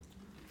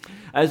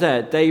As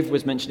Dave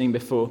was mentioning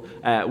before,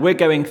 we're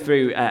going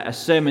through a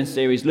sermon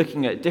series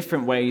looking at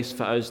different ways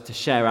for us to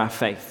share our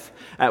faith.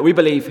 We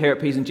believe here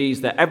at P's and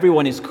G's that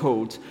everyone is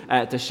called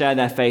to share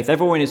their faith.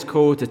 Everyone is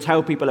called to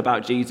tell people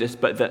about Jesus,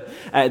 but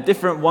that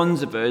different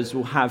ones of us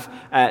will have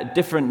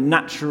different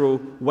natural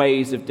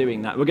ways of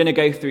doing that. We're going to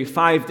go through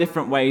 5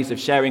 different ways of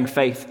sharing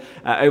faith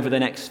over the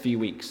next few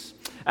weeks.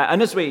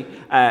 And as we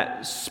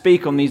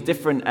speak on these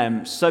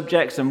different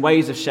subjects and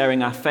ways of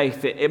sharing our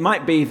faith, it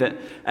might be that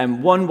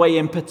one way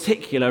in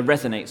particular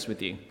resonates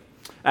with you.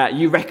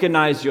 You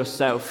recognize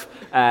yourself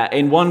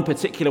in one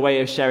particular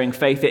way of sharing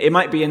faith. It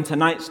might be in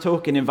tonight's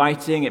talk and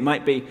inviting. It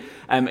might be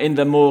in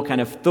the more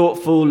kind of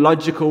thoughtful,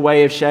 logical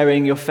way of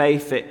sharing your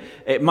faith.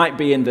 It might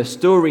be in the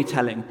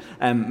storytelling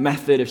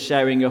method of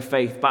sharing your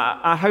faith. But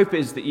our hope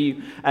is that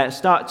you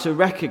start to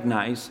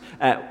recognize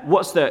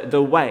what's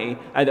the way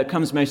that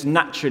comes most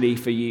naturally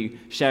for you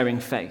sharing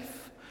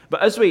faith.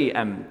 But as we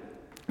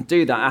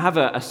do that, I have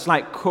a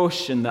slight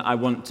caution that I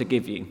want to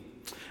give you.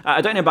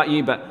 I don't know about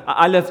you, but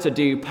I love to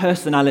do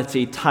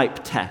personality type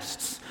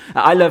tests.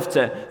 I love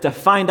to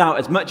find out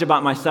as much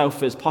about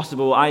myself as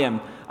possible.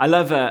 I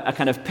love a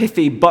kind of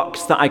pithy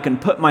box that I can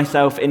put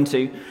myself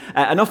into.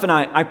 And often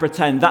I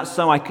pretend that's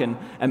so I can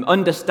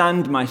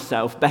understand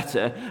myself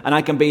better and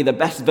I can be the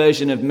best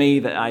version of me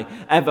that I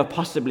ever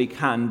possibly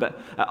can. But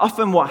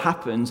often what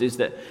happens is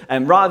that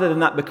rather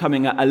than that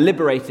becoming a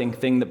liberating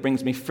thing that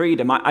brings me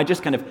freedom, I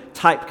just kind of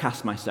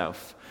typecast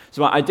myself.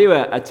 So I do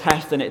a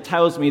test and it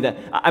tells me that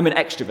I'm an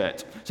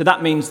extrovert. So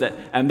that means that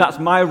that's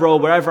my role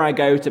wherever I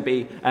go, to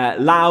be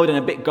loud and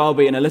a bit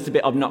gobby and a little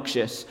bit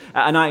obnoxious.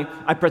 And I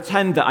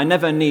pretend that I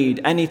never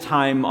need any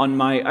time on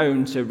my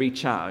own to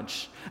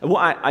recharge. And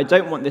what I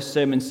don't want this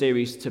sermon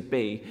series to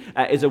be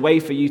is a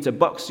way for you to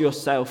box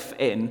yourself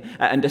in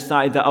and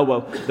decide that,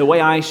 the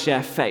way I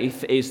share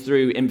faith is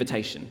through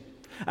invitation.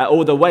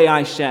 Or the way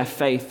I share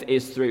faith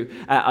is through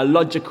a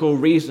logical,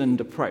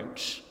 reasoned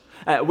approach.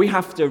 We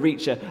have to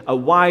reach a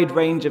wide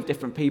range of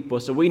different people,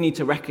 so we need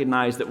to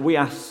recognize that we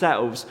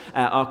ourselves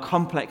are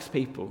complex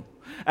people.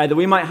 That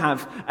we might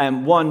have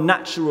one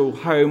natural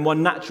home,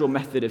 one natural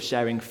method of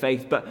sharing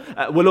faith, but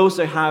we'll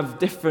also have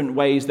different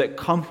ways that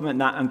complement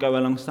that and go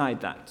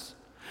alongside that.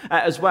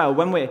 As well,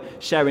 when we're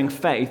sharing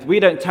faith, we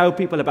don't tell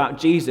people about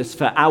Jesus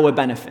for our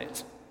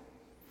benefit.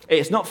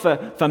 It's not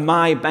for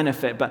my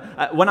benefit,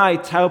 but when I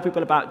tell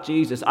people about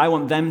Jesus, I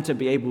want them to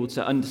be able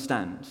to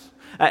understand.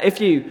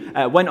 If you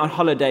went on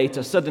holiday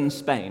to southern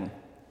Spain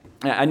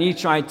and you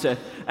tried to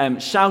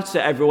shout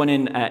at everyone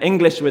in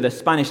English with a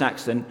Spanish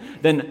accent,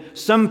 then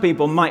some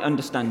people might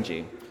understand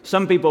you.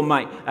 Some people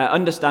might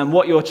understand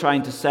what you're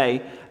trying to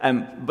say,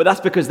 but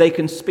that's because they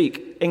can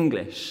speak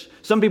English.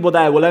 Some people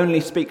there will only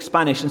speak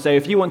Spanish, and so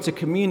if you want to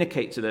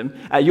communicate to them,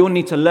 you'll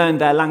need to learn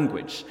their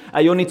language.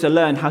 You'll need to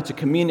learn how to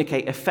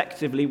communicate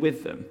effectively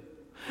with them.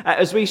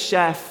 As we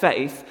share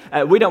faith,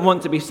 we don't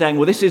want to be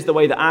saying, this is the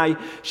way that I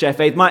share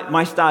faith.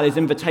 My style is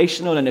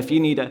invitational, and if you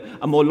need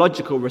a more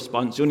logical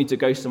response, you'll need to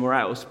go somewhere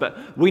else.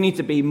 But we need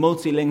to be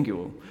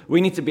multilingual. We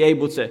need to be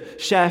able to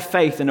share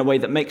faith in a way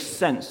that makes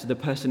sense to the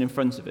person in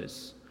front of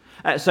us.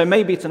 So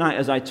maybe tonight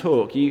as I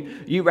talk,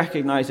 you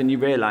recognize and you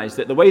realize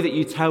that the way that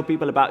you tell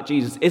people about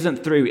Jesus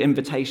isn't through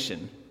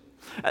invitation.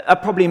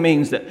 That probably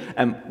means that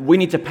we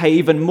need to pay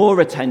even more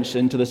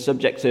attention to the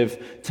subject of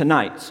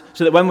tonight,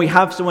 so that when we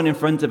have someone in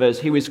front of us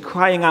who is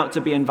crying out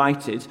to be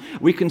invited,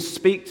 we can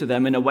speak to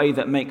them in a way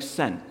that makes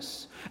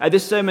sense.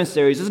 This sermon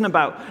series isn't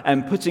about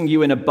putting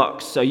you in a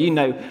box so you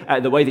know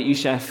the way that you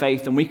share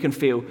faith and we can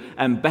feel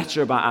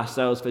better about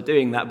ourselves for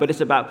doing that, but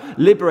it's about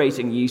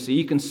liberating you so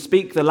you can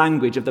speak the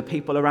language of the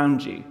people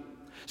around you.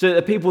 So that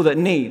the people that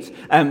need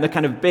the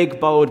kind of big,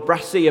 bold,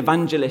 brassy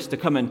evangelist to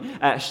come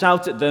and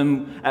shout at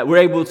them, we're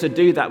able to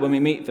do that when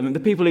we meet them. And the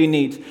people who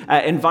need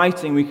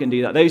inviting, we can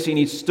do that. Those who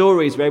need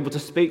stories, we're able to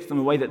speak to them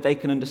in a way that they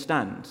can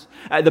understand.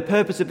 The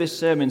purpose of this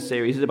sermon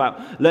series is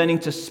about learning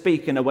to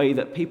speak in a way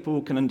that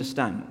people can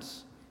understand.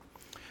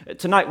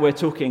 Tonight we're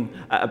talking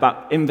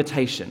about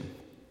invitation.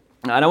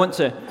 And I want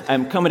to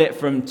come at it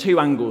from 2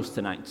 angles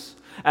tonight.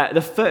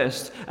 The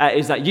first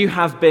is that you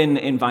have been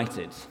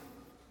invited.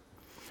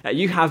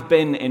 You have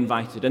been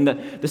invited. And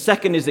the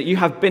second is that you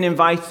have been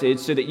invited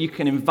so that you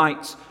can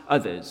invite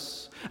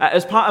others.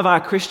 As part of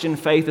our Christian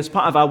faith, as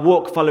part of our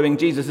walk following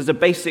Jesus, there's a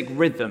basic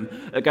rhythm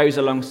that goes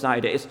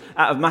alongside it. It's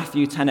out of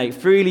Matthew 10:8.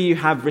 Freely you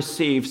have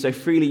received, so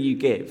freely you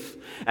give.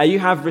 You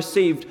have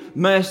received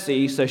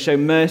mercy, so show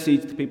mercy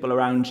to the people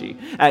around you.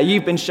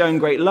 You've been shown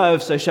great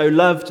love, so show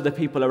love to the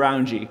people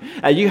around you.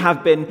 You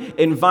have been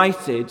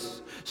invited,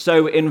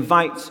 so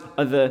invite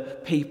other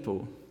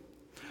people.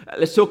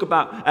 Let's talk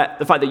about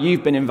the fact that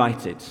you've been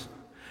invited.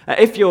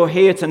 If you're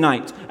here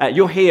tonight,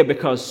 you're here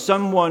because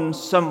someone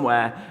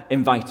somewhere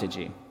invited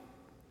you.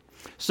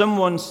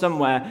 Someone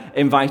somewhere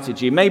invited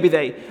you. Maybe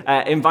they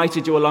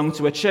invited you along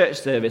to a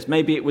church service.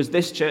 Maybe it was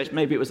this church.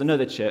 Maybe it was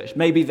another church.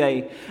 Maybe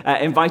they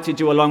invited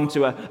you along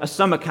to a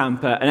summer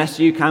camp, an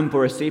SU camp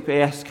or a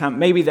CPS camp.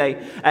 Maybe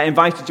they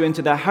invited you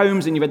into their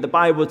homes and you read the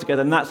Bible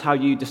together, and that's how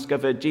you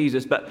discovered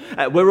Jesus. But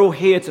we're all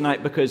here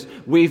tonight because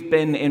we've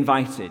been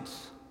invited.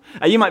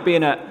 You might be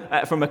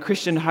from a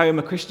Christian home,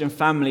 a Christian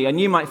family, and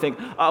you might think,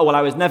 oh, well,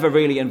 I was never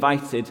really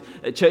invited.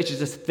 Church is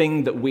just a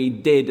thing that we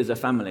did as a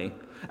family.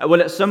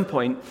 Well, at some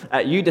point,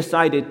 you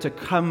decided to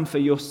come for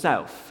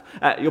yourself.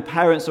 Your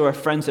parents or a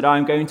friend said,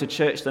 I'm going to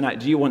church tonight,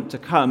 do you want to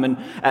come? And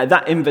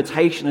that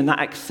invitation and that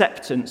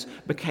acceptance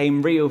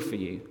became real for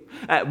you.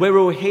 We're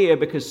all here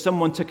because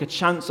someone took a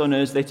chance on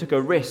us, they took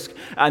a risk,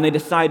 and they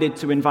decided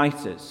to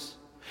invite us.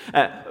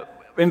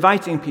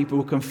 Inviting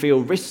people can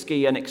feel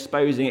risky and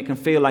exposing. It can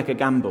feel like a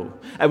gamble.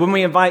 When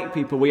we invite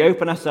people, we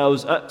open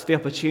ourselves up to the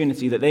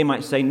opportunity that they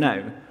might say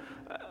no.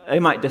 They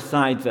might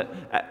decide that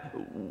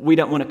we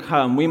don't want to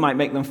come. We might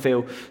make them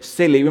feel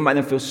silly. We might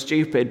make them feel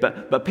stupid.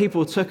 But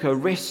people took a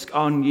risk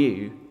on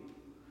you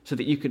so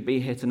that you could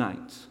be here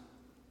tonight.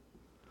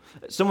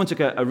 Someone took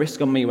a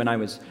risk on me when I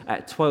was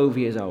 12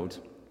 years old.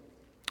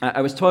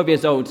 I was 12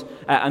 years old,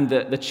 and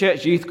the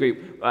church youth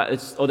group,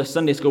 or the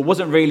Sunday school,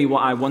 wasn't really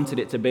what I wanted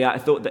it to be. I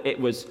thought that it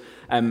was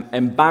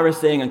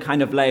embarrassing and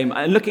kind of lame.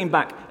 And looking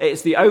back,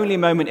 it's the only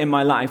moment in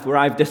my life where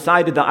I've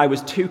decided that I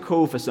was too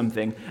cool for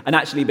something and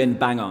actually been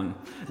bang on.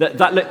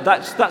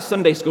 That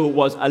Sunday school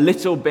was a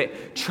little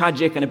bit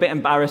tragic and a bit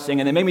embarrassing,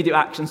 and they made me do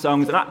action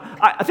songs. And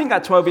I think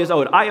at 12 years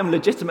old, I am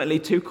legitimately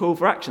too cool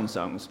for action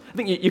songs. I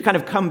think you kind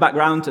of come back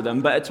round to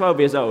them, but at 12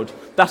 years old,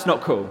 that's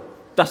not cool.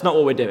 That's not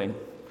what we're doing.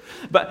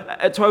 But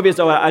at 12 years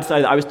old, I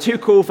decided that I was too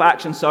cool for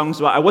action songs,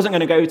 so I wasn't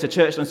going to go to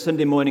church on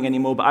Sunday morning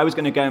anymore, but I was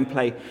going to go and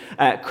play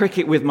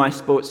cricket with my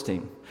sports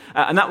team.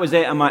 And that was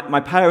it, and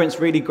my parents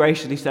really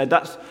graciously said,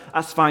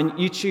 that's fine,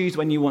 you choose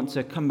when you want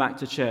to come back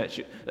to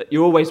church.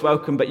 You're always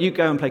welcome, but you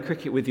go and play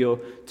cricket with your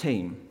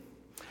team.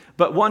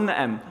 But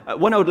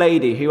one old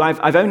lady who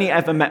I've only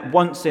ever met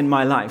once in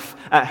my life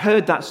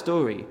heard that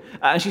story.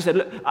 And she said,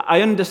 look,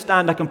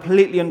 I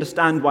completely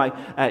understand why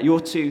your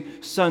two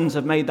sons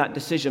have made that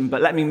decision,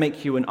 but let me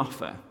make you an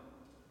offer.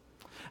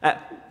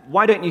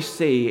 Why don't you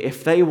see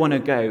if they want to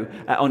go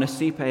on a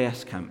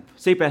CPAS camp?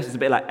 CPAS is a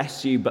bit like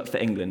SU, but for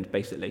England,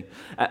 basically.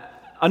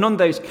 And on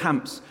those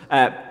camps,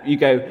 you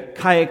go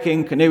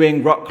kayaking,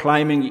 canoeing, rock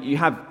climbing. You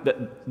have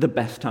the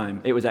best time.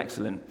 It was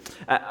excellent.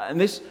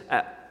 And this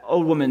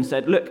old woman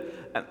said, look,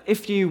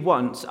 if you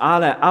want,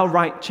 I'll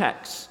write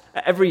checks.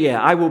 Every year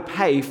I will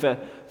pay for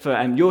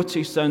your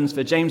two sons,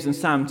 for James and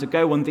Sam, to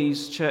go on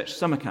these church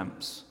summer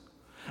camps.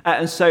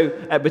 And so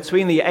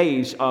between the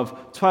age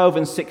of 12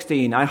 and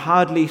 16, I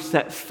hardly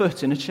set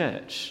foot in a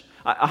church.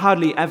 I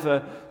hardly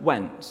ever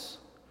went.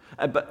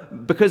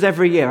 But because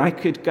every year I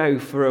could go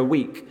for a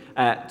week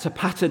to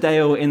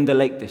Patterdale in the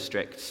Lake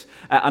District,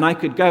 and I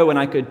could go and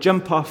I could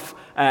jump off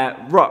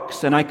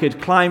rocks, and I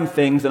could climb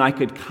things, and I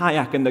could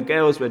kayak, and the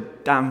girls were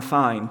damn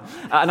fine.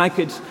 And I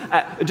could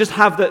just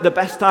have the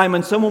best time,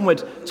 and someone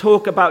would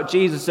talk about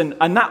Jesus, and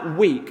that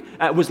week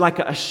was like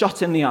a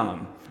shot in the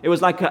arm. It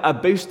was like a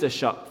booster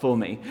shot for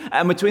me.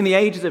 And between the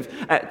ages of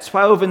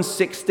 12 and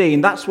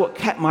 16, that's what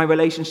kept my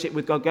relationship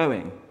with God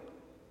going.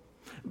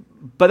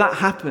 But that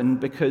happened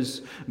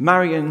because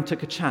Marion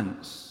took a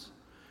chance.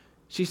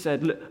 She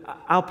said, look,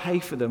 I'll pay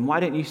for them. Why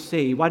don't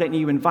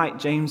you invite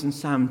James and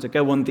Sam to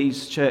go on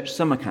these church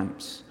summer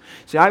camps?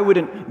 See, I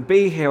wouldn't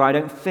be here, I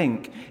don't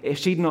think, if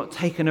she'd not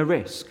taken a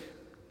risk.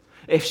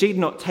 If she'd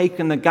not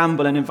taken the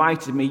gamble and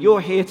invited me.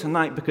 You're here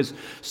tonight because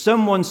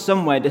someone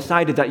somewhere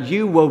decided that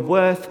you were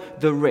worth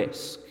the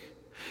risk.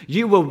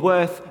 You were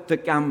worth the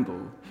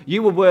gamble.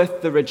 You were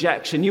worth the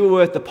rejection. You were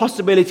worth the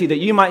possibility that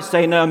you might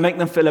say no and make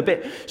them feel a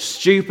bit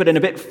stupid and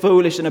a bit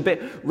foolish and a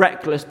bit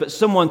reckless, but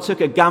someone took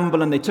a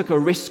gamble and they took a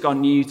risk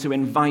on you to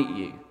invite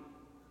you.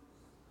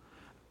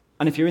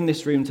 And if you're in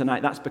this room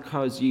tonight, that's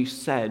because you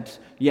said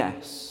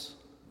yes.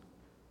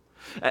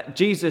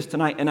 Jesus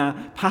tonight in our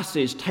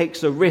passage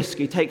takes a risk,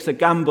 he takes a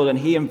gamble, and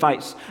he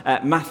invites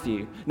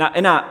Matthew. Now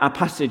in our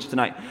passage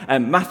tonight,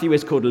 Matthew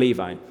is called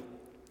Levi.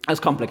 That's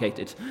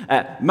complicated.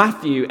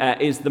 Matthew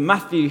is the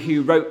Matthew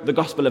who wrote the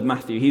Gospel of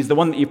Matthew. He's the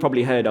one that you've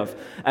probably heard of.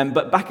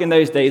 But back in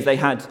those days, they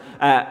had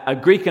a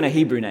Greek and a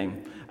Hebrew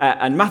name.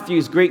 And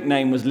Matthew's Greek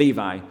name was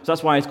Levi. So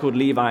that's why it's called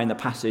Levi in the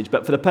passage.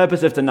 But for the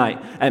purpose of tonight,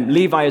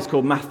 Levi is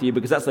called Matthew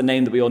because that's the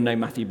name that we all know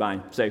Matthew by.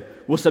 So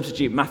we'll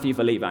substitute Matthew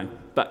for Levi.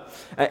 But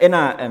in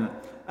our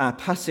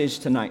passage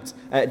tonight,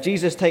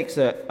 Jesus takes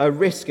a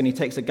risk and he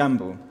takes a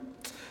gamble.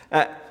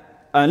 Luke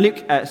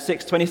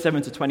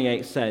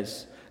 6:27-28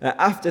 says,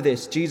 after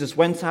this, Jesus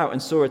went out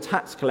and saw a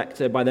tax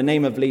collector by the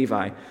name of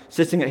Levi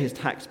sitting at his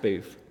tax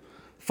booth.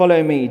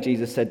 Follow me,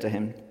 Jesus said to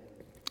him.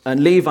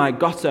 And Levi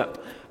got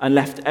up and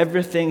left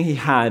everything he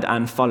had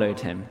and followed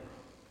him.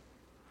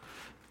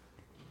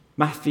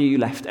 Matthew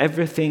left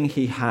everything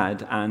he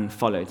had and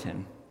followed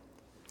him.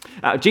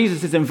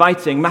 Jesus is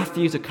inviting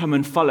Matthew to come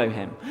and follow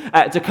him,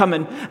 to come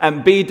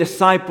and be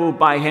discipled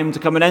by him, to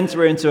come and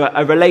enter into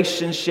a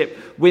relationship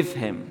with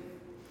him.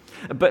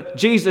 But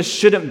Jesus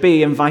shouldn't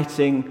be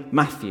inviting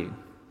Matthew.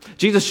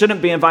 Jesus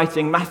shouldn't be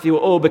inviting Matthew at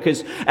all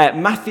because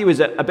Matthew is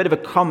a bit of a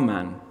con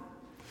man.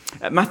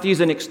 Matthew's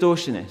an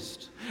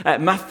extortionist.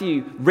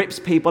 Matthew rips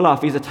people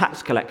off. He's a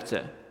tax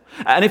collector.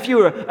 And if you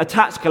were a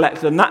tax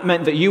collector, then that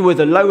meant that you were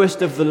the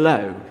lowest of the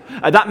low.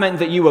 That meant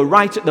that you were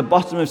right at the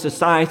bottom of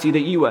society,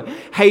 that you were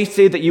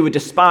hated, that you were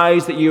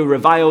despised, that you were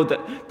reviled,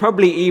 that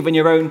probably even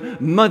your own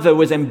mother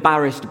was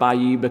embarrassed by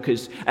you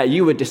because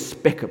you were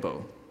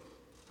despicable.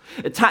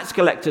 Tax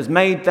collectors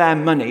made their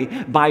money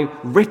by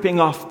ripping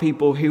off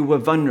people who were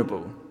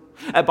vulnerable.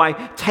 By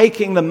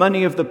taking the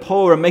money of the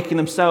poor and making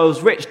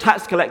themselves rich.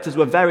 Tax collectors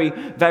were very,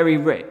 very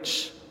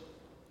rich.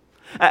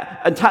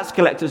 And tax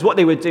collectors, what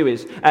they would do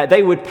is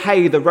they would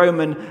pay the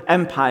Roman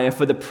Empire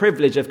for the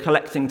privilege of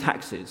collecting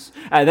taxes.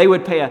 They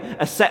would pay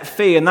a set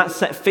fee, and that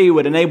set fee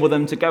would enable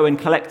them to go and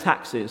collect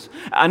taxes.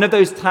 And of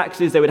those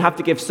taxes, they would have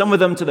to give some of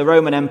them to the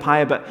Roman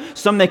Empire, but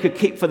some they could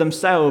keep for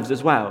themselves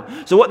as well.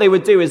 So what they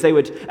would do is they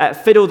would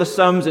fiddle the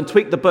sums and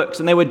tweak the books,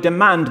 and they would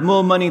demand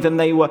more money than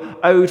they were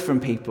owed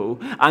from people,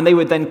 and they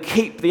would then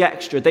keep the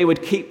extra. They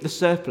would keep the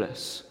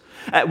surplus.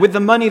 With the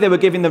money they were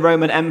giving the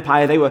Roman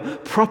Empire, they were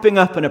propping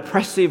up an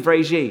oppressive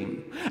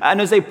regime. And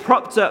as they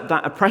propped up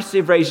that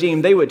oppressive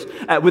regime, they would,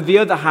 with the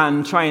other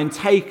hand, try and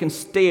take and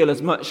steal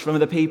as much from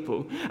the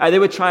people. They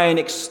would try and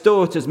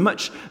extort as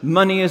much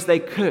money as they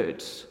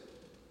could.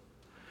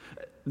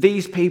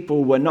 These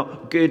people were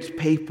not good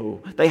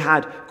people. They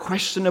had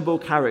questionable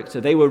character.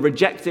 They were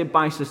rejected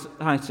by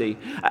society,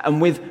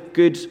 and with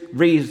good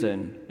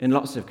reason in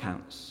lots of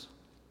counts.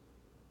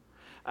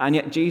 And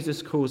yet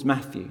Jesus calls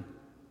Matthew.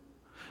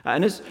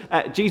 And as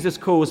Jesus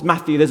calls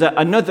Matthew, there's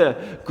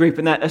another group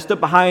in there that stood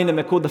behind him.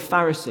 They're called the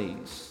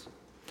Pharisees.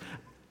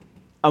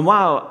 And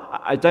while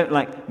I don't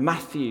like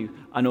Matthew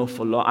an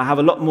awful lot, I have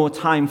a lot more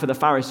time for the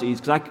Pharisees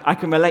because I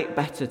can relate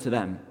better to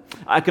them.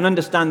 I can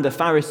understand the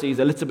Pharisees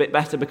a little bit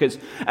better because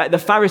the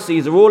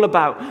Pharisees are all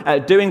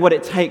about doing what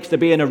it takes to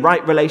be in a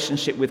right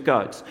relationship with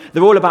God.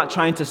 They're all about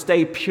trying to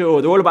stay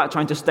pure. They're all about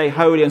trying to stay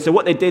holy. And so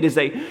what they did is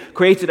they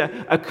created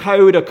a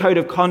code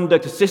of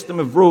conduct, a system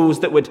of rules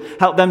that would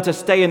help them to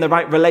stay in the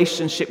right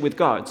relationship with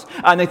God.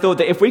 And they thought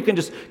that if we can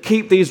just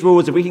keep these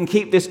rules, if we can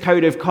keep this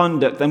code of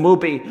conduct, then we'll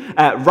be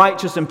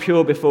righteous and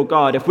pure before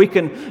God. If we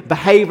can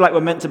behave like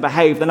we're meant to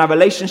behave, then our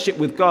relationship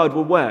with God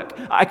will work.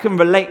 I can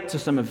relate to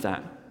some of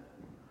that.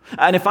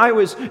 And if I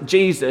was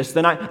Jesus,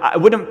 then I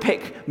wouldn't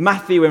pick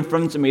Matthew in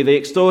front of me, the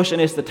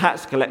extortionist, the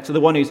tax collector,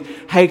 the one who's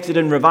hated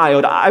and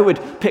reviled. I would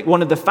pick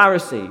one of the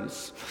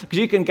Pharisees. Because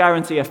you can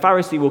guarantee a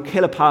Pharisee will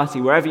kill a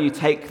party wherever you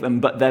take them,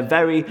 but they're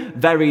very,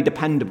 very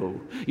dependable.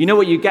 You know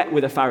what you get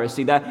with a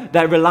Pharisee?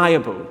 They're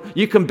reliable.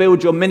 You can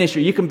build your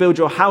ministry, you can build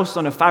your house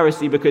on a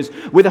Pharisee, because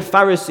with a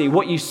Pharisee,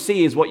 what you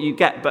see is what you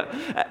get. But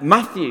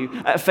Matthew,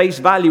 at face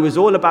value, is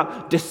all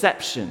about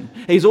deception.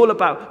 He's all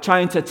about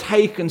trying to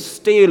take and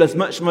steal as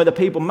much from other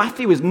people.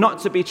 Matthew is not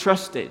to be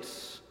trusted.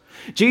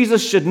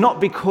 Jesus should not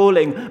be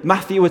calling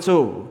Matthew at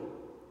all.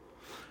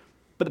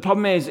 But the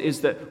problem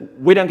is that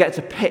we don't get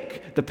to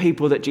pick the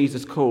people that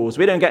Jesus calls.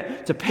 We don't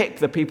get to pick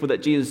the people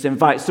that Jesus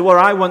invites. So what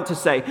I want to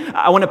say,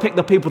 I want to pick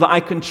the people that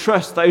I can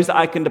trust, those that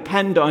I can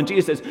depend on.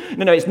 Jesus says,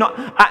 no, it's not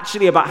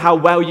actually about how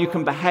well you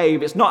can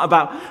behave. It's not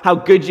about how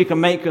good you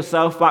can make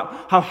yourself,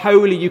 about how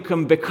holy you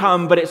can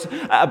become, but it's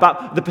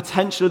about the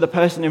potential of the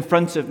person in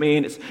front of me,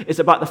 and it's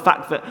about the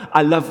fact that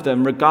I love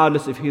them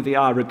regardless of who they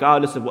are,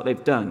 regardless of what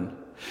they've done.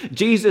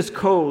 Jesus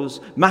calls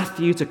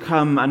Matthew to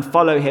come and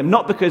follow him,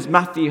 not because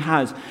Matthew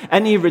has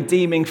any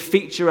redeeming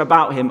feature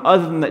about him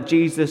other than that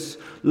Jesus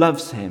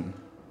loves him.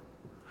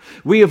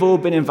 We have all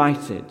been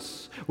invited.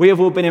 We have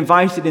all been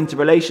invited into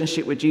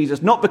relationship with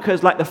Jesus, not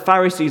because, like the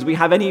Pharisees, we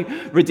have any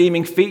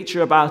redeeming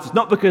feature about us,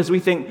 not because we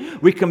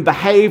think we can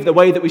behave the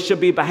way that we should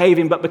be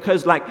behaving, but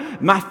because,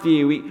 like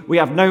Matthew, we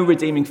have no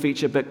redeeming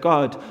feature, but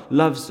God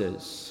loves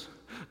us.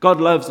 God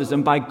loves us,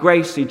 and by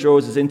grace he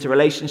draws us into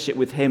relationship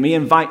with him. He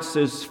invites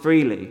us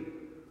freely.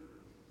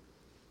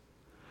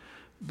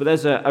 But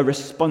there's a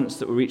response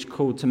that we're each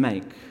called to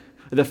make.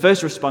 The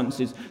first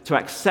response is to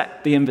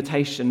accept the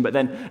invitation, but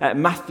then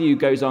Matthew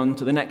goes on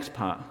to the next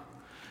part.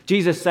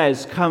 Jesus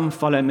says, "Come,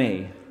 follow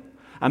me."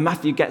 And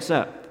Matthew gets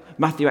up.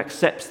 Matthew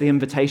accepts the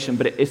invitation,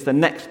 but it's the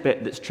next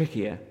bit that's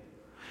trickier.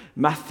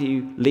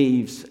 Matthew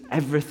leaves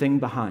everything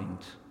behind.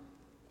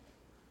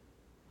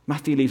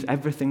 Matthew leaves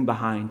everything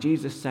behind.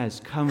 Jesus says,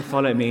 "Come,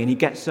 follow me." And he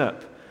gets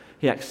up.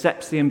 He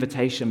accepts the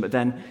invitation, but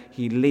then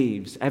he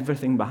leaves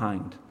everything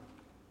behind.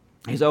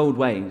 His old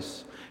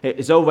ways,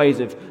 his old ways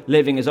of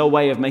living, his old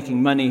way of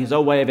making money, his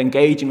old way of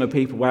engaging with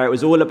people, where it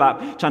was all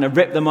about trying to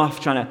rip them off,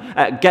 trying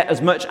to get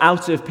as much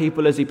out of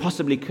people as he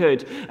possibly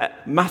could.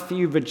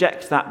 Matthew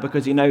rejects that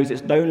because he knows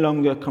it's no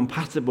longer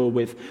compatible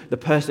with the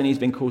person he's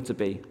been called to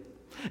be.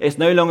 It's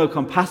no longer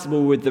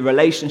compatible with the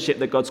relationship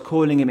that God's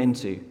calling him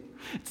into.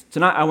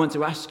 Tonight I want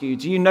to ask you,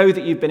 do you know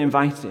that you've been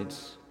invited?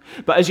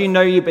 But as you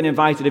know you've been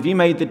invited, have you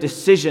made the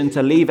decision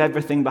to leave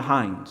everything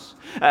behind?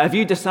 Have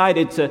you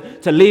decided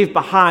to leave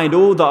behind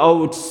all the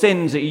old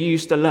sins that you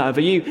used to love?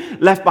 Are you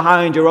left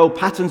behind your old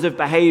patterns of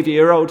behavior,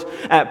 your old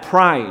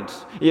pride,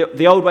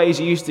 the old ways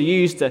you used to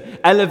use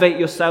to elevate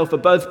yourself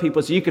above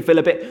people so you could feel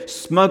a bit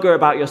smugger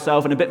about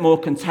yourself and a bit more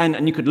content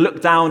and you could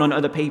look down on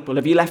other people?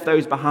 Have you left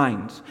those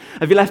behind?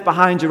 Have you left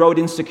behind your old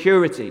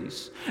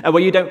insecurities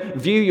where you don't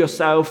view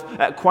yourself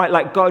quite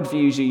like God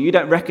views you? You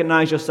don't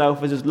recognize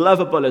yourself as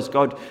lovable as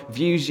God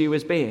views you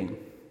as being?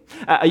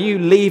 Are you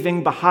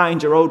leaving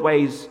behind your old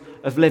ways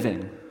of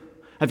living?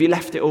 Have you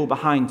left it all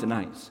behind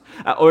tonight?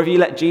 Or have you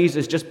let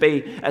Jesus just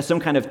be some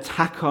kind of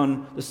tack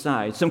on the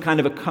side, some kind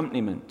of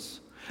accompaniment?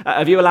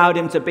 Have you allowed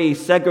him to be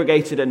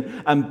segregated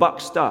and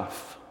boxed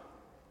off?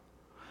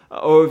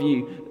 Or have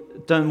you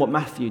done what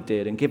Matthew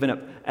did and given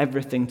up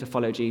everything to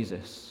follow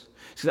Jesus?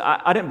 So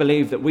I don't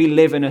believe that we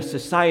live in a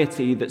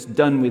society that's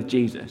done with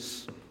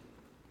Jesus.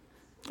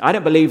 I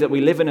don't believe that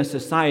we live in a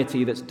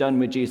society that's done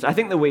with Jesus. I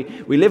think that we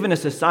live in a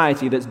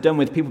society that's done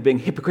with people being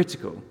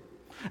hypocritical.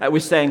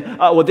 We're saying,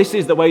 oh, well, this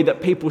is the way that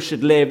people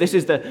should live. This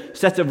is the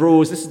set of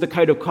rules. This is the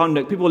code of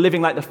conduct. People are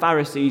living like the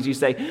Pharisees. You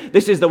say,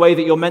 this is the way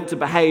that you're meant to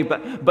behave,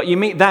 but you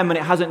meet them and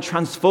it hasn't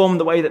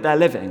transformed the way that they're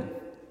living.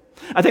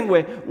 I think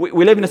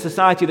we live in a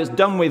society that's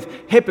done with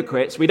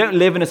hypocrites. We don't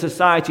live in a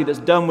society that's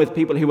done with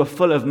people who are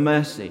full of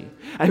mercy,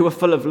 who are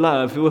full of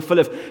love, who are full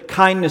of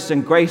kindness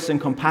and grace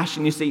and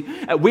compassion. You see,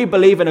 we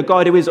believe in a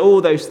God who is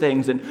all those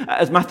things. And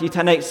as Matthew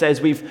 10:8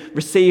 says, we've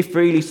received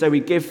freely, so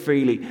we give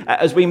freely.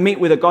 As we meet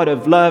with a God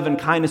of love and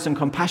kindness and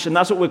compassion,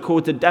 that's what we're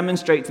called to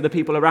demonstrate to the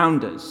people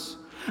around us.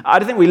 I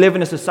don't think we live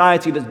in a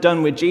society that's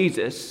done with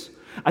Jesus.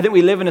 I think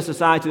we live in a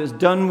society that's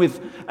done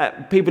with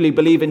people who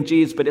believe in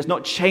Jesus, but it's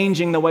not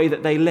changing the way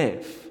that they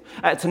live.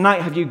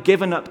 Tonight, have you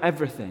given up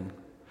everything?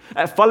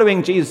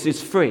 Following Jesus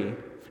is free.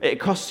 It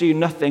costs you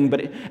nothing,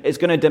 but it's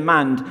going to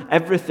demand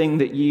everything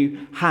that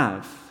you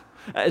have.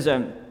 There's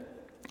a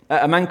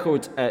man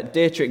called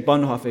Dietrich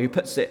Bonhoeffer who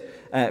puts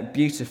it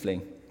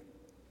beautifully.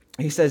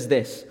 He says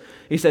this.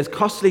 He says,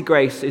 costly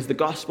grace is the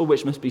gospel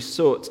which must be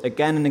sought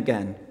again and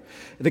again,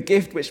 the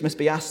gift which must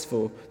be asked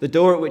for, the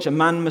door at which a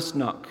man must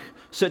knock.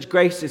 Such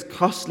grace is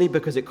costly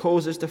because it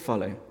calls us to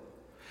follow.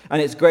 And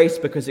it's grace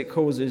because it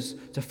calls us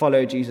to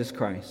follow Jesus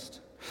Christ.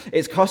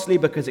 It's costly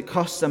because it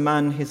costs a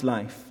man his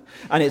life.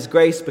 And it's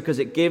grace because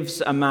it gives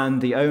a man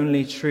the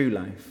only true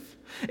life.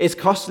 It's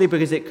costly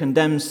because it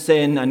condemns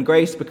sin, and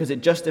grace because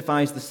it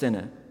justifies the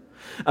sinner.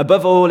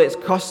 Above all, it's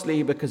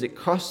costly because it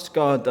costs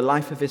God the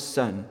life of his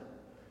Son,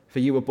 for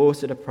you were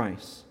bought at a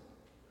price.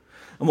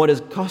 And what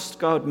has cost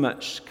God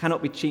much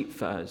cannot be cheap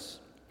for us.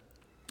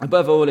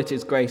 Above all, it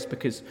is grace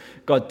because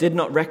God did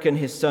not reckon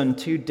his Son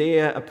too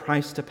dear a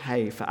price to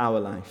pay for our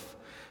life,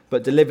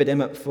 but delivered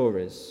him up for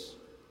us.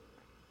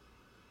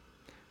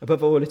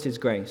 Above all, it is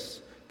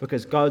grace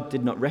because God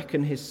did not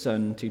reckon his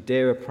Son too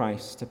dear a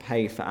price to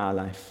pay for our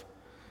life,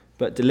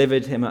 but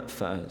delivered him up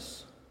for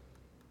us.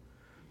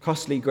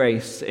 Costly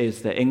grace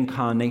is the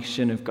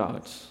incarnation of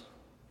God.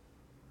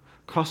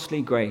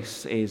 Costly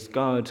grace is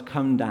God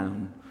come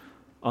down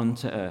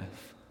onto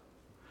earth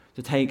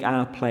to take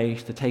our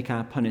place, to take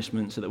our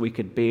punishment so that we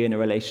could be in a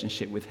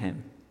relationship with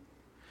him.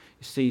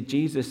 You see,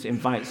 Jesus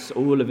invites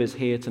all of us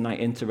here tonight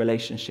into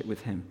relationship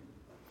with him.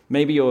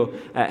 Maybe you're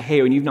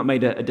here and you've not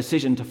made a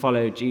decision to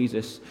follow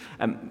Jesus.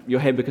 You're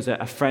here because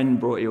a friend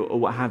brought you or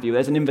what have you.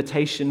 There's an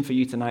invitation for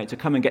you tonight to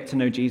come and get to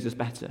know Jesus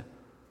better,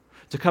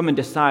 to come and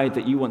decide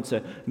that you want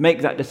to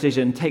make that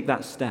decision, take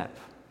that step.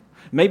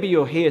 Maybe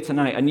you're here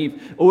tonight and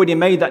you've already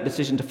made that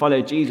decision to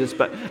follow Jesus,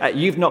 but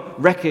you've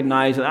not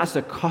recognized that that's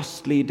a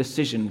costly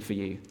decision for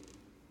you.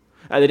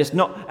 That it's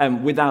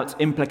not without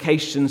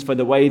implications for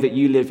the way that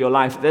you live your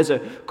life. There's a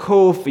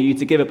call for you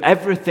to give up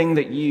everything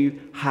that you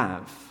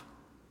have.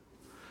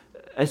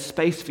 There's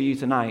space for you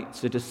tonight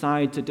to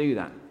decide to do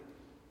that.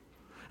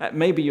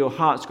 Maybe your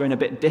heart's grown a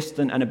bit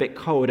distant and a bit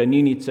cold and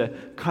you need to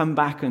come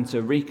back and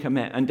to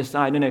recommit and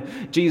decide, no,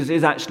 Jesus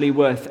is actually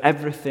worth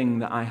everything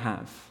that I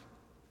have.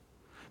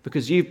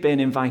 Because you've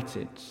been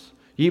invited.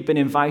 You've been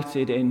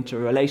invited into a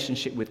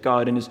relationship with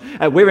God. And as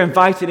we're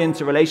invited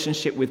into a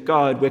relationship with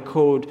God, we're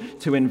called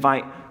to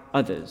invite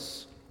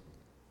others.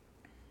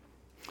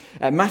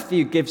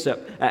 Matthew gives up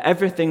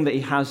everything that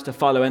he has to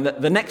follow. And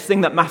the next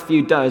thing that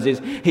Matthew does is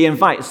he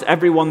invites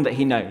everyone that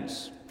he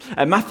knows.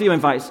 Matthew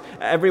invites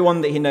everyone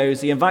that he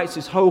knows. He invites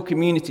his whole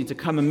community to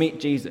come and meet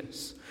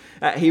Jesus.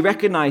 He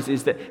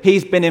recognizes that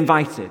he's been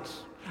invited.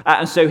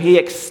 And so he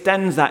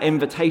extends that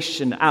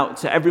invitation out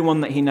to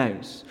everyone that he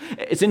knows.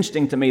 It's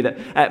interesting to me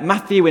that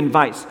Matthew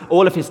invites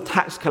all of his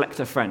tax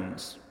collector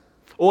friends.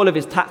 All of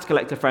his tax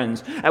collector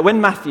friends.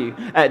 When Matthew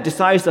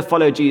decides to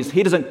follow Jesus,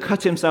 he doesn't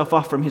cut himself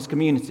off from his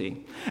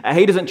community.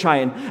 He doesn't try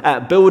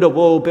and build a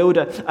wall, build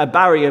a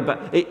barrier,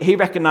 but he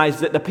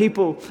recognizes that the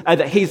people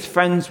that he's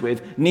friends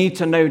with need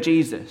to know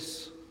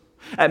Jesus.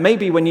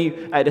 Maybe when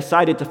you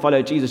decided to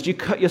follow Jesus, you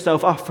cut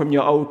yourself off from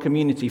your old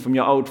community, from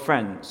your old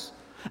friends.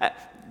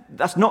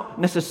 That's not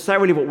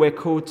necessarily what we're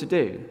called to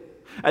do.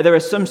 There are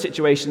some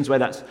situations where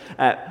that's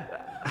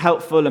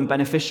helpful and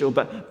beneficial,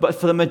 but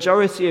for the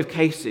majority of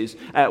cases,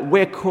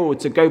 we're called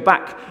to go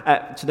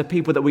back to the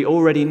people that we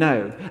already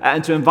know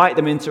and to invite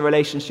them into a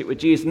relationship with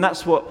Jesus. And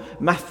that's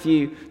what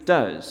Matthew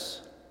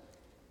does.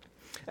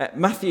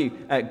 Matthew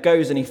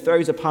goes and he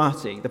throws a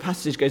party. The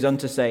passage goes on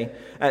to say,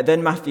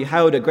 then Matthew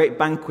held a great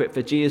banquet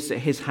for Jesus at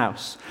his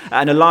house,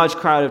 and a large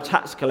crowd of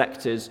tax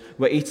collectors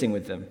were eating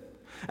with them.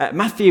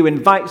 Matthew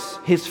invites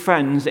his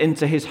friends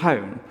into his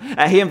home.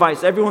 He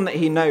invites everyone that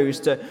he knows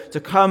to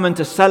come and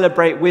to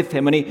celebrate with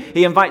him, and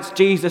he invites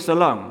Jesus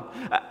along.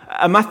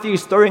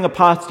 Matthew's throwing a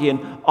party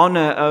in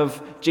honor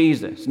of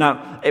Jesus.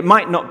 Now, it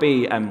might not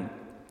be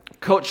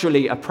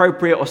culturally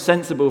appropriate or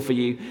sensible for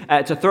you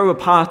to throw a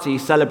party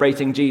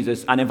celebrating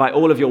Jesus and invite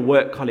all of your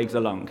work colleagues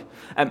along.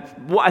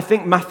 What I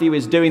think Matthew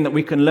is doing that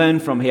we can learn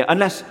from here,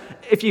 unless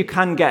if you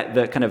can get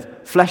the kind of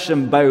flesh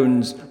and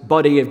bones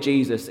body of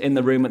Jesus in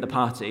the room at the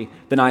party,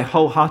 then I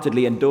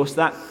wholeheartedly endorse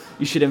that.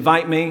 You should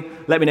invite me.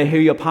 Let me know who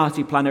your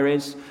party planner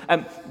is.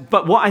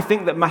 But what I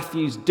think that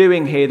Matthew's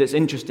doing here that's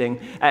interesting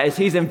is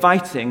he's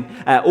inviting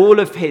all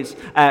of his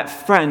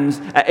friends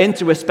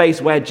into a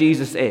space where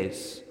Jesus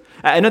is.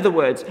 In other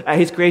words,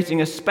 he's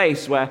creating a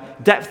space where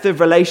depth of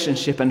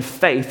relationship and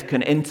faith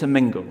can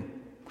intermingle.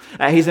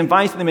 He's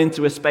inviting them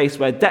into a space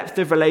where depth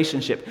of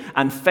relationship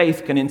and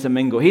faith can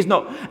intermingle. He's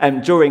not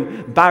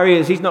drawing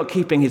barriers. He's not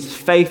keeping his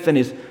faith and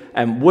his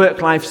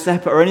work life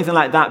separate or anything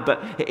like that,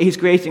 but he's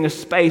creating a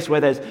space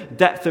where there's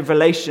depth of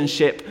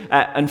relationship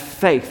and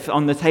faith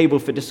on the table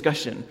for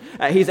discussion.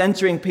 He's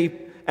entering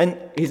people. And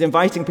he's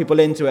inviting people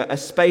into a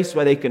space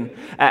where they can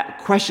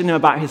question him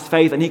about his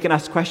faith, and he can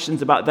ask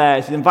questions about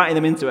theirs. He's inviting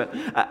them into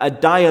a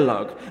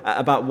dialogue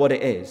about what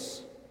it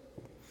is.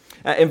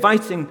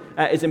 Inviting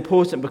is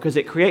important because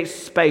it creates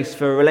space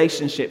for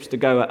relationships to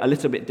go a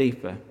little bit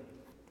deeper.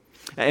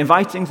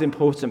 Inviting is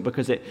important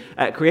because it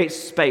creates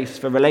space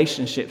for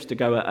relationships to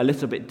go a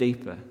little bit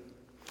deeper.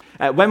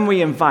 When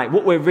we invite,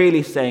 what we're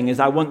really saying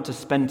is, I want to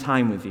spend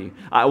time with you.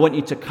 I want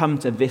you to come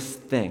to this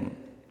thing.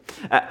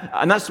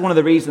 And that's one of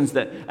the reasons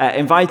that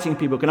inviting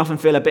people can often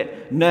feel a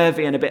bit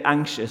nervy and a bit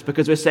anxious,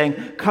 because we're saying,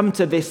 come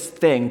to this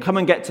thing, come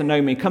and get to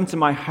know me, come to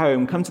my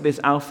home, come to this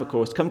Alpha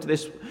course, come to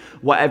this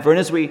whatever. And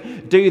as we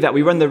do that,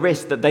 we run the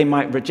risk that they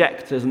might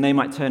reject us and they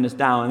might turn us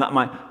down, and that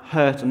might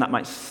hurt and that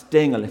might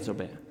sting a little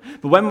bit.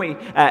 But when we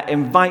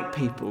invite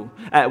people,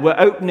 we're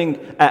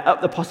opening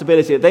up the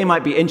possibility that they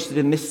might be interested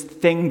in this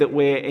thing that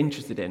we're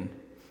interested in.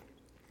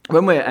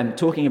 When we're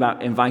talking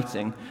about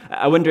inviting,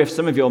 I wonder if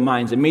some of your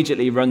minds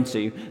immediately run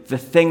to the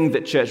thing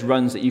that church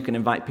runs that you can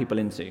invite people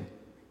into.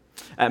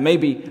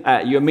 Maybe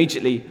you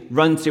immediately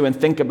run to and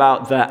think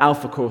about the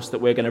Alpha course that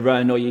we're going to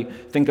run, or you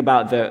think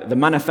about the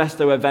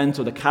Manifesto event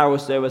or the Carol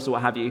service or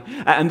what have you.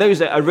 And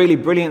those are really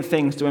brilliant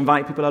things to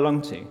invite people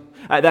along to.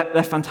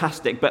 They're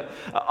fantastic, but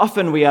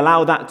often we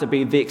allow that to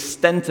be the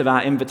extent of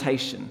our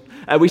invitation.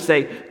 We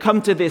say,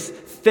 come to this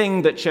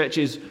thing that church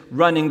is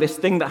running, this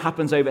thing that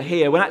happens over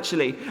here, when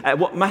actually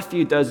what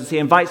Matthew does is he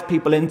invites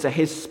people into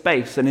his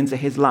space and into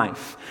his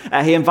life.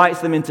 He invites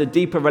them into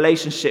deeper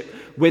relationship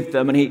with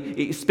them, and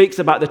he speaks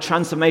about the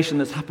transformation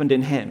that's happened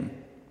in him.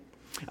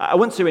 I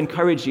want to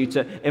encourage you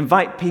to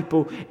invite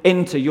people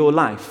into your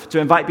life, to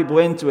invite people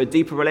into a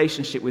deeper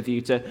relationship with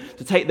you, to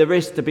take the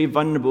risk to be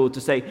vulnerable,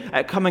 to say,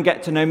 come and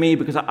get to know me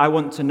because I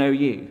want to know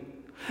you.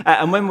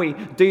 And when we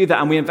do that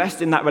and we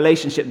invest in that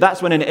relationship,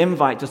 that's when an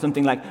invite to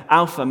something like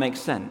Alpha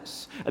makes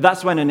sense.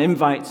 That's when an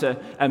invite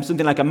to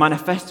something like a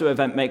Manifesto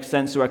event makes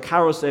sense, or a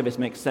Carol service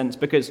makes sense,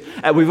 because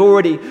we've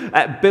already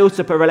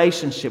built up a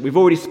relationship. We've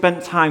already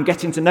spent time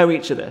getting to know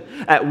each other,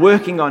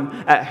 working on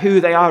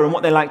who they are and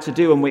what they like to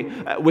do, and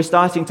we're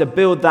starting to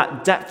build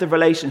that depth of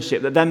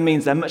relationship that then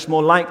means they're much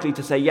more likely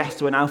to say yes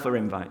to an Alpha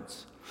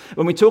invite.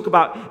 When we talk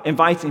about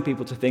inviting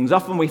people to things,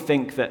 often we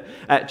think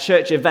that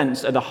church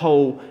events are the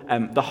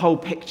whole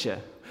picture.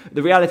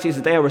 The reality is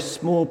that they are a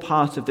small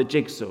part of the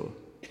jigsaw.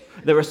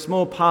 They're a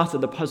small part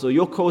of the puzzle.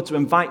 You're called to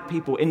invite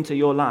people into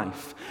your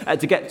life,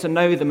 to get to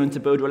know them and to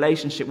build a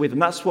relationship with them.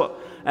 That's what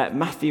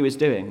Matthew is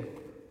doing.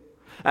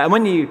 And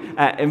when you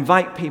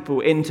invite people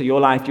into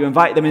your life, you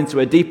invite them into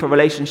a deeper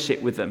relationship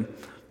with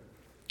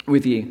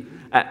you.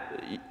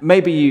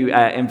 Maybe you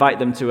invite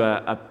them to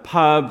a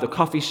pub, the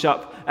coffee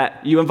shop.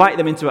 You invite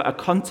them into a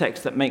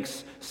context that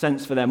makes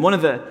sense for them. One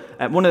of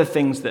the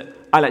things that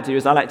I like to do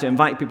is I like to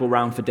invite people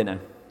round for dinner.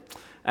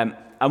 And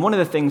one of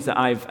the things that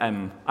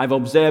I've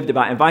observed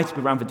about inviting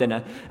people around for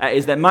dinner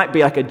is there might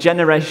be like a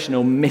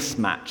generational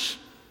mismatch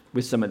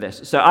with some of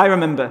this. So I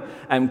remember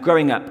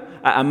growing up,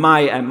 and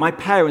my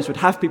parents would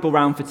have people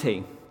round for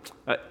tea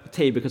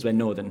because we're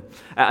northern,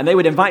 and they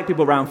would invite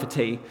people round for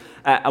tea.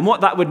 And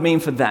what that would mean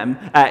for them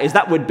is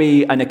that would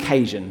be an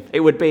occasion. It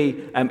would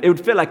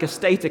feel like a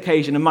state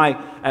occasion, and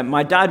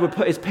my dad would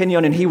put his pinny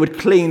on and he would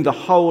clean the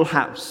whole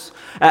house.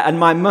 And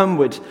my mum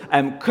would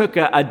cook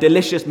a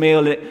delicious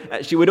meal.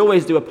 She would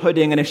always do a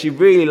pudding, and if she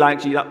really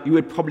liked you, you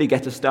would probably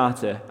get a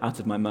starter out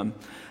of my mum.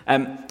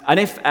 And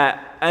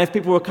if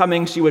people were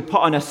coming, she would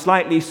put on a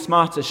slightly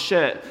smarter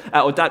shirt.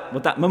 Dad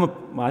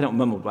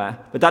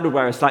would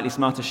wear a slightly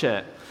smarter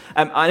shirt.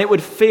 And it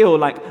would feel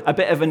like a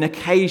bit of an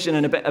occasion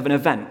and a bit of an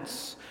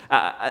event.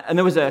 And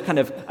there was a kind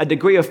of a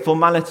degree of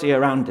formality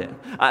around it.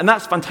 And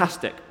that's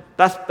fantastic.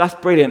 That's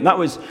brilliant. That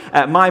was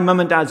my mum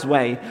and dad's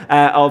way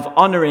of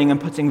honouring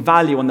and putting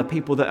value on the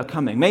people that are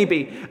coming.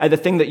 Maybe the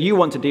thing that you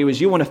want to do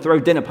is you want to throw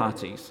dinner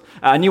parties.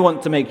 And you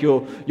want to make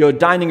your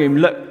dining room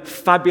look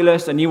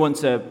fabulous, and you want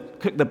to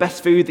cook the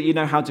best food that you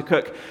know how to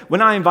cook.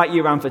 When I invite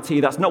you around for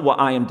tea, that's not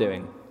what I am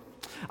doing.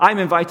 I'm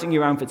inviting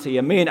you around for tea,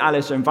 and me and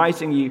Alice are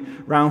inviting you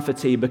round for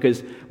tea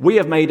because we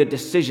have made a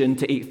decision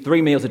to eat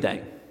 3 meals a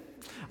day.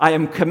 I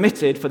am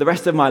committed for the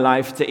rest of my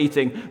life to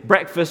eating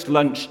breakfast,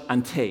 lunch,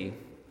 and tea.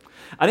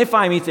 And if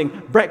I'm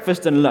eating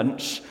breakfast and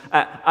lunch,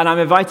 and I'm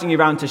inviting you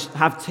around to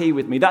have tea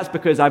with me, that's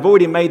because I've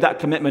already made that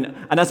commitment,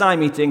 and as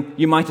I'm eating,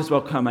 you might as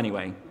well come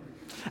anyway.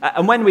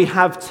 And when we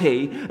have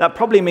tea, that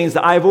probably means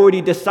that I've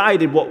already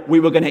decided what we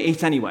were going to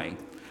eat anyway.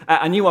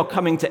 And you are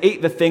coming to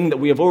eat the thing that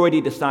we have already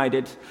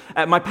decided.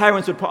 My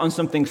parents would put on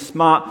something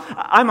smart.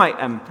 I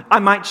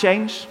might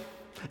change.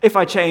 If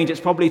I change, it's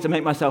probably to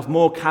make myself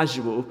more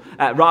casual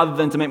rather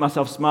than to make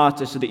myself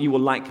smarter so that you will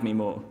like me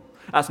more.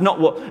 That's not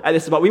what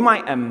this is about. We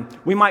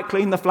might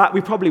clean the flat. We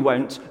probably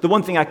won't. The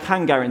one thing I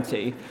can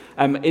guarantee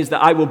is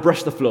that I will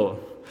brush the floor.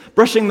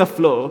 Brushing the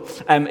floor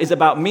is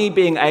about me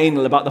being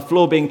anal, about the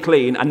floor being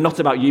clean, and not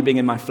about you being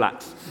in my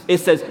flat. It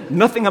says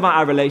nothing about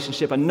our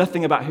relationship and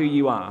nothing about who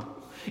you are.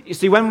 You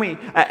see, when we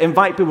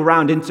invite people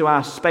around into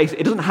our space,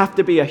 it doesn't have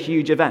to be a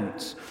huge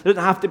event. It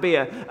doesn't have to be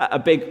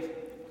a big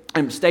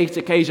state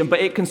occasion,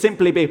 but it can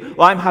simply be,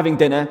 well, I'm having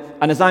dinner,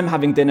 and as I'm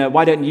having dinner,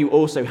 why don't you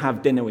also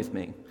have dinner with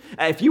me?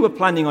 If you were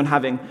planning on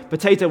having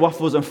potato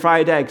waffles and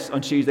fried eggs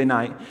on Tuesday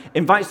night,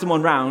 invite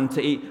someone round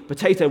to eat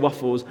potato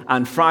waffles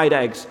and fried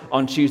eggs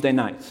on Tuesday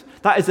night.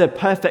 That is a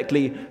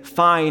perfectly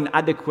fine,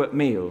 adequate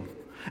meal.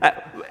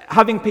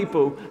 Having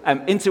people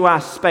into our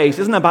space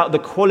isn't about the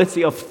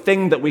quality of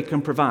thing that we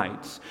can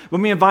provide.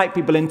 When we invite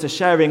people into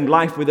sharing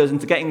life with us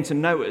and to getting to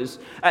know us,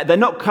 they're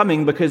not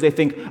coming because they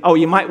think, oh,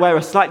 you might wear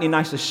a slightly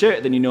nicer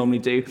shirt than you normally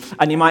do,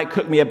 and you might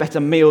cook me a better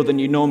meal than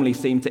you normally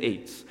seem to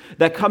eat.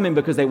 They're coming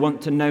because they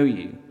want to know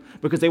you,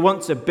 because they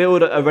want to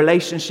build a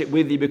relationship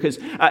with you, because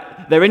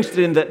they're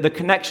interested in the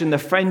connection, the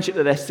friendship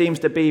that there seems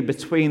to be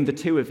between the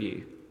two of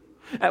you.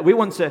 We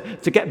want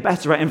to get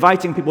better at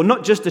inviting people,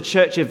 not just to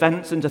church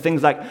events and to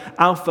things like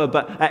Alpha,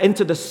 but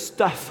into the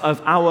stuff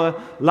of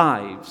our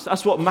lives.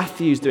 That's what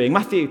Matthew's doing.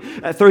 Matthew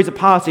throws a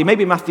party.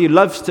 Maybe Matthew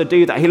loves to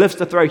do that. He loves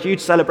to throw huge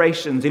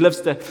celebrations. He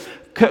loves to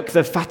cook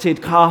the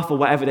fatted calf or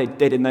whatever they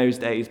did in those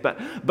days. But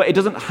it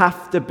doesn't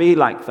have to be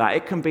like that.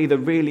 It can be the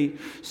really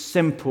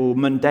simple,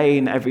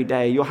 mundane,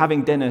 everyday. You're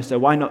having dinner, so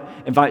why not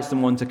invite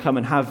someone to come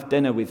and have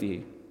dinner with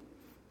you?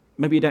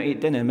 Maybe you don't eat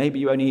dinner. Maybe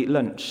you only eat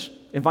lunch.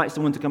 Invite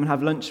someone to come and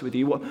have lunch with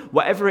you,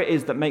 whatever it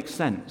is that makes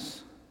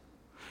sense.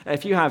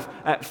 If you have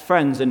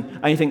friends and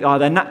you think,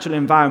 their natural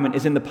environment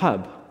is in the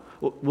pub,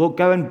 we'll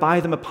go and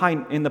buy them a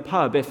pint in the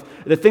pub. If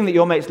the thing that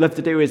your mates love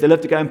to do is they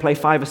love to go and play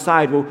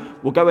five-a-side,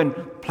 we'll go and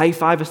play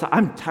five-a-side.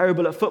 I'm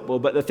terrible at football,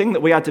 but the thing that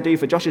we had to do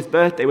for Josh's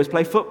birthday was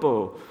play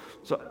football.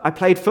 So I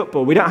played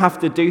football. We don't have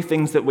to do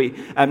things that we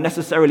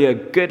necessarily are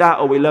good at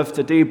or we love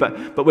to do,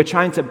 but we're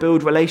trying to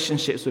build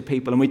relationships with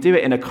people, and we do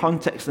it in a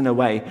context and a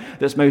way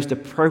that's most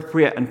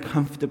appropriate and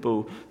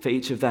comfortable for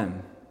each of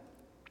them.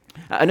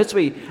 And as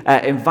we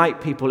invite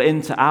people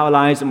into our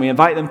lives and we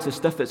invite them to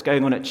stuff that's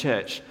going on at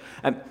church,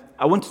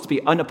 I want us to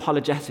be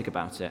unapologetic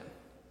about it.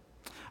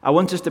 I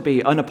want us to be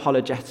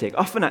unapologetic.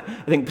 Often, I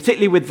think,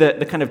 particularly with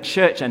the kind of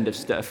church end of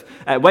stuff,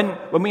 when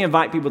we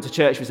invite people to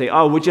church, we say,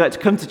 would you like to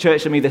come to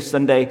church with me this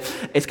Sunday?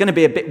 It's going to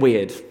be a bit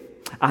weird.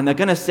 And they're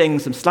going to sing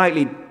some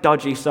slightly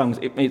dodgy songs.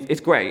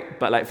 It's great,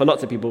 but for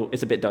lots of people,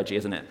 it's a bit dodgy,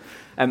 isn't it?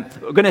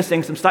 We're going to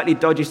sing some slightly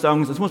dodgy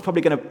songs, and someone's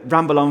probably going to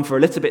ramble on for a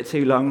little bit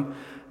too long.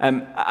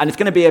 And it's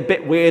going to be a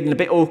bit weird and a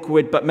bit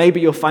awkward, but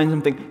maybe you'll find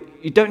something.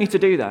 You don't need to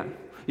do that.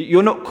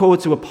 You're not called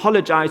to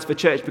apologize for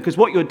church, because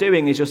what you're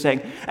doing is you're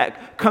saying,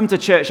 come to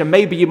church and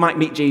maybe you might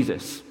meet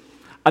Jesus.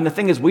 And the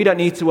thing is, we don't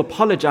need to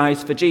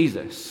apologize for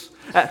Jesus.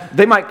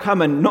 They might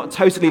come and not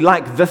totally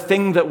like the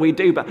thing that we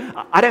do, but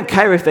I don't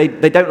care if they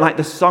don't like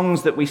the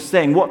songs that we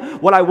sing.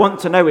 What I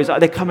want to know is, are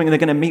they coming and they're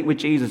going to meet with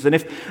Jesus? And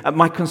if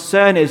my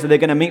concern is that they're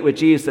going to meet with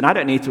Jesus, then I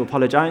don't need to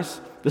apologize.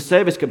 The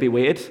service could be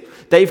weird.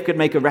 Dave could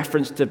make a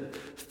reference to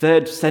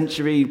 3rd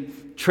century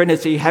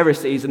Trinity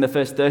heresies in the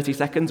first 30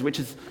 seconds, which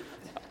is...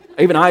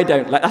 Even I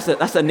don't like.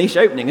 That's a niche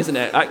opening, isn't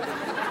it?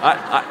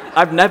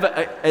 I've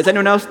never. Has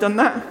anyone else done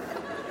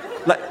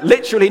that?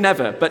 Literally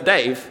never. But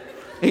Dave,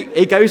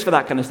 he goes for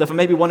that kind of stuff. And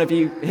maybe one of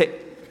you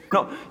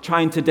not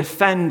trying to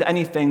defend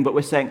anything, but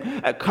we're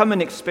saying, come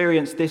and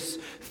experience this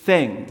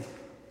thing.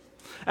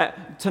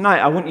 Tonight,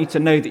 I want you to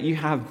know that you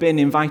have been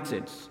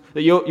invited.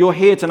 That you're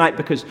here tonight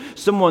because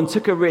someone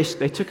took a risk,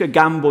 they took a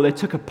gamble, they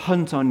took a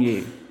punt on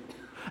you.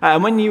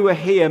 And when you were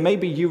here,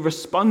 maybe you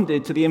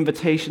responded to the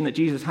invitation that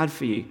Jesus had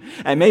for you.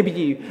 Maybe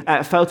you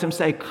felt him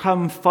say,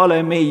 come,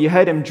 follow me. You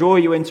heard him draw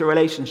you into a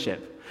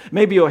relationship.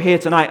 Maybe you're here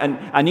tonight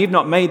and you've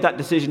not made that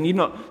decision, you've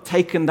not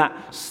taken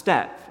that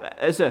step.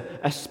 There's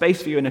a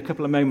space for you in a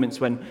couple of moments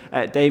when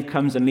Dave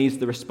comes and leads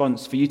the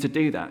response for you to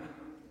do that.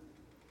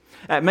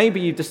 Maybe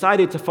you've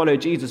decided to follow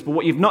Jesus, but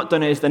what you've not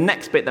done is the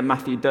next bit that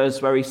Matthew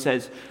does where he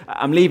says,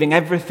 I'm leaving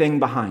everything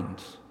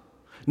behind.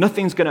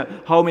 Nothing's going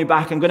to hold me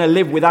back. I'm going to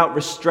live without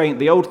restraint.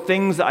 The old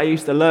things that I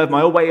used to love,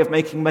 my old way of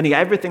making money,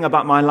 everything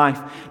about my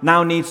life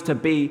now needs to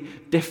be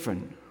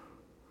different.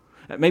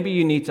 Maybe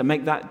you need to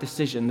make that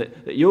decision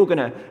that you're going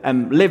to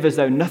live as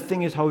though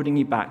nothing is holding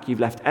you back.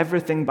 You've left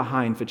everything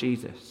behind for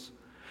Jesus.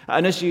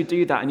 And as you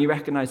do that and you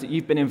recognize that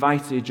you've been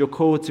invited, you're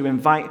called to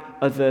invite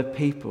other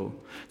people,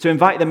 to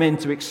invite them in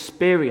to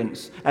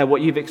experience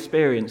what you've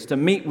experienced, to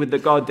meet with the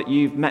God that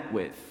you've met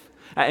with.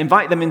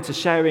 Invite them into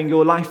sharing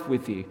your life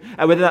with you,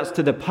 whether that's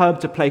to the pub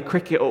to play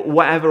cricket or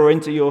whatever, or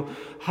into your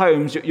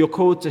homes. You're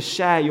called to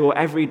share your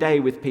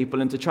everyday with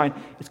people and to try and...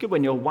 It's good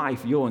when your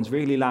wife yawns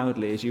really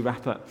loudly as you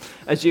wrap up.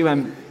 As you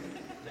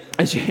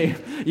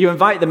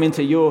invite them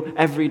into your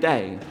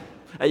everyday.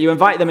 You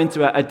invite them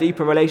into a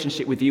deeper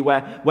relationship with you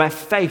where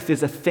faith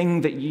is a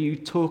thing that you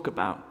talk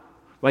about,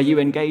 where you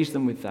engage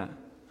them with that.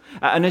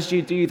 And as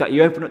you do that,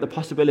 you open up the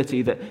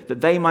possibility that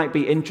they might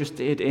be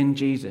interested in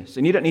Jesus.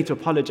 And you don't need to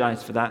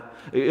apologize for that.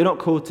 You're not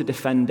called to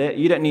defend it.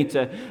 You don't need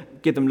to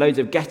give them loads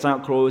of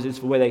get-out clauses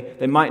for where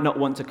they might not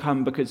want to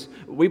come, because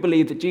we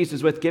believe that Jesus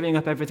is worth giving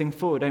up everything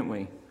for, don't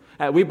we?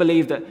 We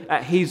believe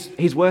that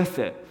he's worth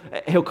it.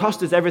 He'll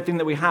cost us everything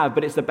that we have,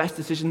 but it's the best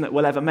decision that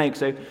we'll ever make.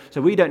 So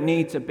we don't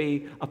need to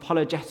be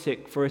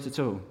apologetic for it at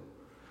all.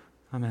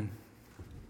 Amen.